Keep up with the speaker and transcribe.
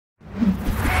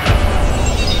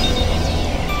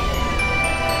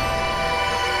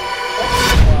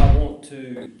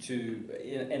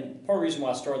and part of the reason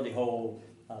why I started the whole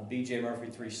BJ Murphy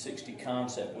 360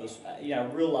 concept was, I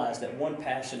realized that one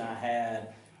passion I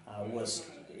had was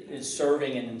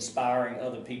serving and inspiring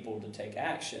other people to take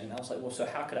action. And I was like, well, so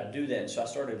how could I do that? And so I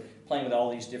started playing with all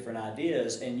these different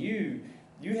ideas. And you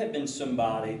have been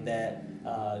somebody that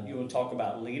you will talk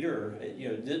about leader.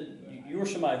 You were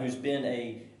somebody who's been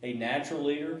a natural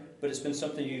leader, but it's been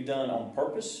something you've done on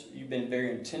purpose. You've been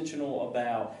very intentional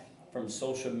about, from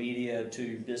social media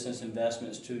to business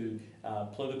investments to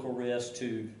political risk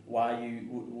to why you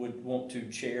would want to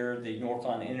chair the North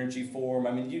Carolina Energy Forum.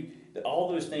 I mean, all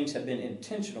those things have been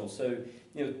intentional. So,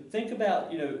 think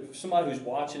about, somebody who's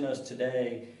watching us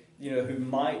today, who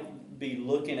might be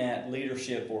looking at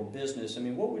leadership or business. I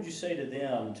mean, what would you say to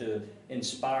them to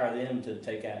inspire them to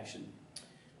take action?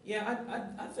 Yeah,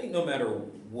 I think no matter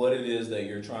what it is that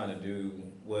you're trying to do,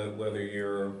 whether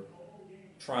you're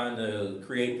trying to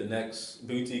create the next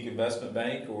boutique investment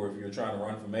bank, or if you're trying to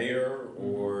run for mayor,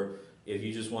 or if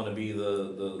you just want to be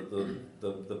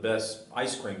the best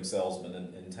ice cream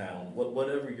salesman in town,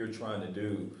 whatever you're trying to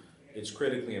do, it's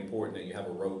critically important that you have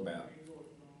a roadmap.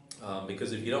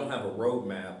 Because if you don't have a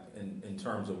roadmap in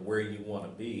terms of where you want to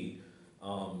be,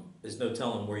 there's no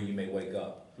telling where you may wake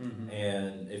up.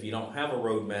 And if you don't have a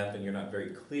roadmap and you're not very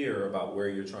clear about where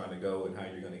you're trying to go and how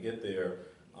you're going to get there,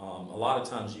 a lot of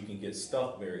times you can get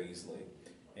stuck very easily.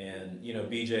 And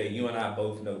BJ, you and I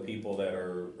both know people that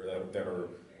are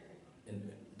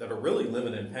really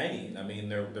living in pain. I mean,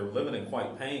 they're living in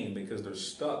quite pain because they're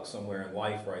stuck somewhere in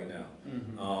life right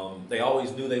now. They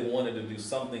always knew they wanted to do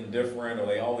something different, or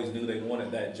they always knew they wanted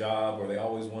that job, or they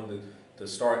always wanted to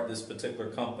start this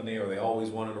particular company, or they always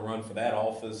wanted to run for that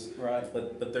office. Right.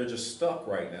 But they're just stuck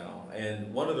right now.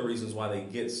 And one of the reasons why they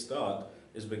get stuck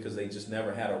is because they just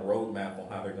never had a roadmap on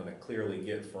how they're going to clearly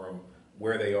get from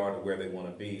where they are to where they want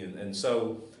to be. And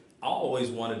so I always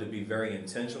wanted to be very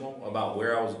intentional about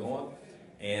where I was going.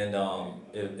 And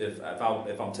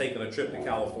if I'm taking a trip to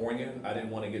California, I didn't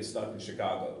want to get stuck in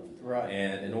Chicago. Right.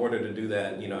 And in order to do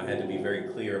that, I had to be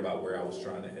very clear about where I was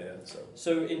trying to head.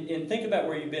 So think about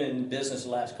where you've been in business the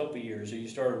last couple of years. So you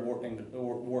started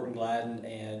Wharton Gladden,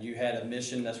 and you had a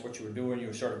mission. That's what you were doing.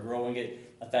 You started growing it.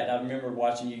 In fact, I remember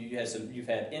watching you. You've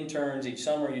had interns each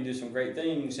summer. You do some great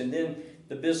things, and then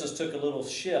the business took a little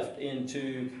shift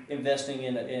into investing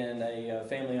in a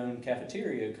family-owned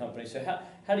cafeteria company. So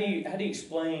how do you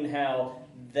explain how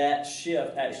that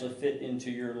shift actually fit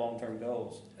into your long-term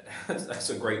goals? That's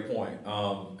a great point.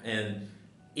 And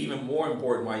even more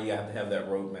important, why you have to have that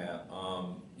roadmap.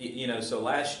 So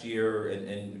last year,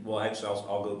 and well, actually,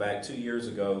 I'll go back 2 years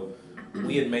ago,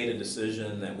 we had made a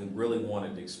decision that we really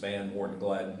wanted to expand Wharton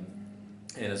Gladden.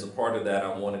 And as a part of that,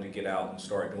 I wanted to get out and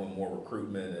start doing more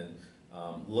recruitment and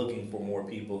looking for more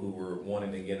people who were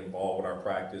wanting to get involved with our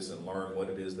practice and learn what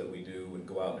it is that we do and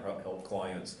go out and help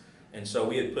clients. And so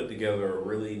we had put together a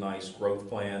really nice growth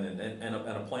plan and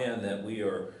a plan that we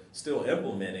are still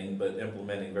implementing, but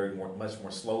implementing much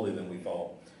more slowly than we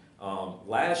thought.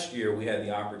 Last year we had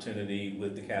the opportunity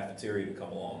with the cafeteria to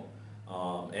come along.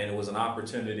 And it was an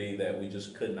opportunity that we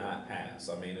just could not pass.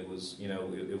 I mean, it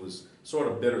was sort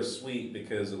of bittersweet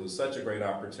because it was such a great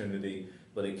opportunity,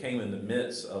 but it came in the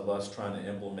midst of us trying to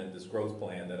implement this growth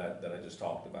plan that I just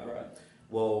talked about. Right.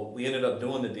 Well, we ended up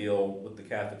doing the deal with the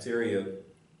cafeteria,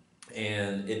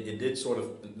 and it did sort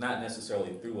of, not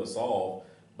necessarily throw us off,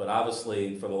 but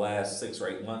obviously for the last 6 or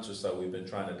 8 months or so, we've been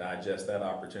trying to digest that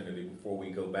opportunity before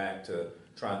we go back to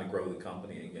trying to grow the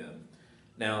company again.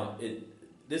 Now,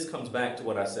 this comes back to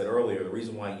what I said earlier, the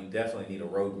reason why you definitely need a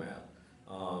roadmap.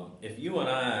 If you and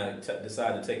I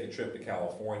decide to take a trip to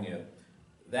California,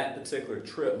 that particular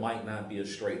trip might not be a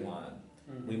straight line.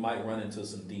 We might run into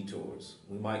some detours.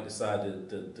 We might decide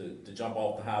to jump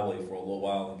off the highway for a little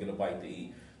while and get a bite to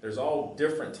eat. There's all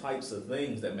different types of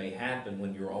things that may happen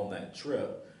when you're on that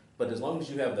trip. But as long as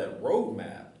you have that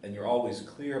roadmap and you're always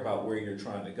clear about where you're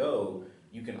trying to go,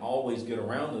 you can always get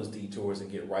around those detours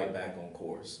and get right back on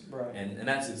course. Right. And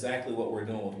that's exactly what we're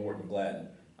doing with Wharton Gladden.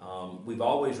 We've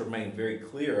always remained very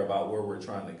clear about where we're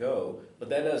trying to go, but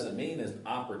that doesn't mean there's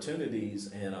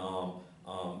opportunities and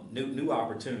new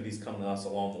opportunities come to us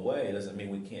along the way. It doesn't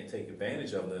mean we can't take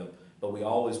advantage of them, but we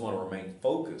always want to remain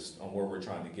focused on where we're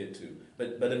trying to get to.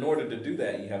 But in order to do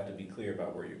that, you have to be clear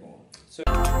about where you're going. So